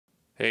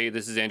Hey,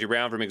 this is Andrew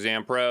Brown from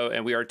Exam Pro,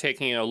 and we are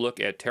taking a look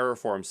at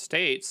Terraform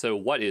state. So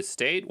what is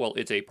state? Well,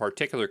 it's a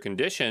particular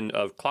condition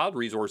of cloud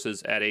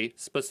resources at a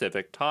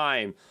specific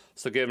time.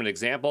 So give an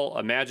example.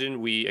 Imagine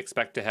we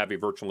expect to have a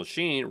virtual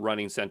machine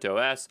running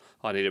CentOS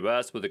on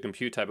AWS with a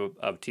compute type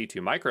of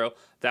T2 micro.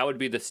 That would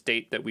be the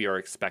state that we are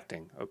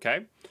expecting,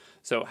 okay?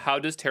 So how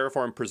does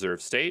Terraform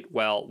preserve state?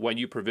 Well, when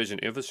you provision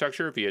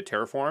infrastructure via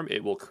Terraform,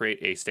 it will create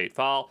a state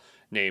file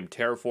named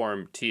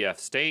Terraform TF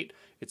state.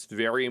 It's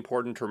very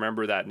important to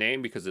remember that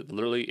name because it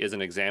literally is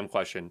an exam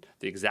question,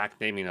 the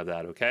exact naming of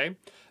that, okay?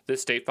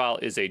 This state file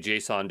is a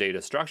JSON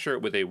data structure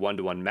with a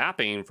one-to-one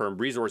mapping from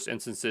resource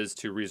instances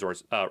to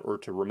resource or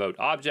to remote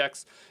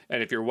objects.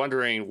 And if you're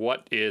wondering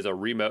what is a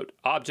remote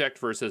object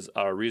versus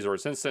a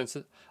resource instance,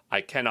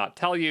 I cannot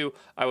tell you.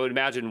 I would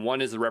imagine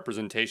one is a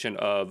representation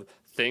of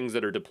things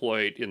that are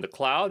deployed in the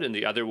cloud, and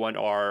the other one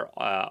are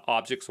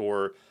objects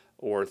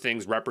or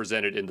things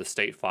represented in the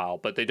state file,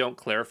 but they don't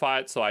clarify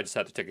it, so I just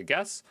have to take a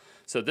guess.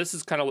 So this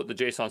is kind of what the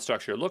JSON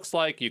structure looks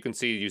like. You can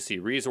see, you see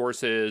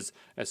resources,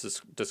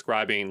 it's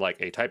describing like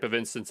a type of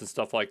instance and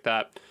stuff like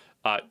that.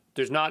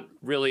 There's not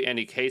really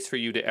any case for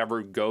you to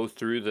ever go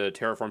through the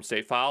Terraform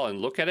state file and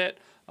look at it,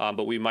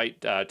 but we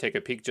might take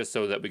a peek just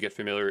so that we get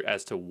familiar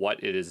as to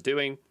what it is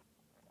doing.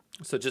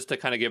 So just to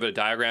kind of give it a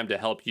diagram to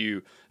help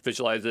you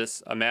visualize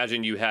this,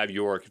 imagine you have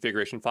your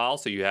configuration file.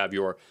 So you have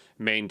your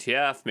main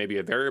TF, maybe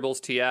a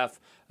variables TF,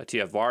 a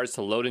TF vars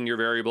to load in your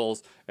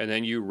variables, and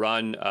then you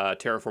run a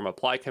Terraform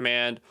apply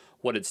command.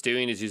 What it's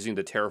doing is using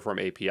the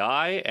Terraform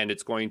API, and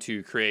it's going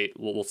to create,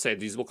 we'll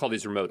call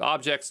these remote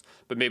objects,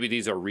 but maybe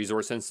these are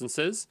resource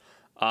instances.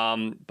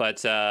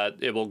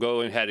 It will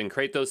go ahead and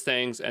create those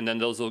things, and then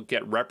those will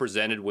get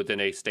represented within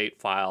a state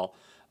file.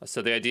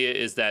 So the idea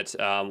is that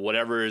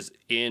whatever is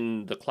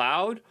in the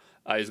cloud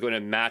is going to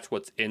match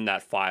what's in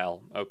that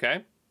file,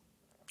 okay?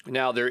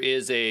 Now there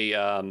is a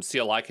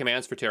CLI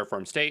commands for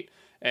Terraform state,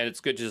 and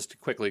it's good just to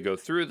quickly go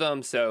through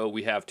them. So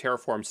we have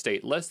Terraform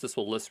state list. This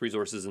will list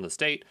resources in the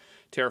state.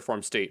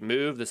 Terraform state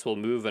move. This will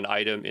move an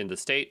item in the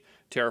state.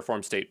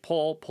 Terraform state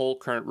pull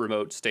current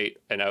remote state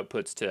and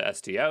outputs to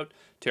st out.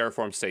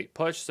 Terraform state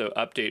push, so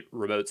update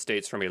remote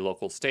states from a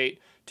local state.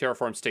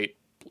 Terraform state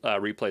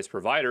replace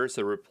provider,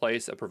 so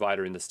replace a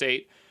provider in the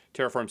state.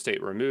 Terraform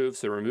state remove,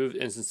 so remove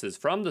instances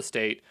from the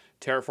state.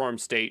 Terraform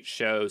state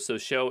show, so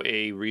show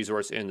a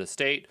resource in the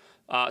state.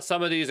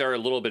 Some of these are a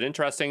little bit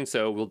interesting,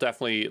 so we'll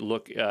definitely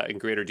look in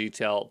greater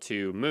detail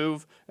to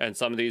move, and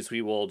some of these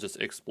we will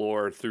just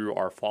explore through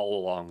our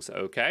follow-alongs,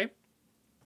 okay?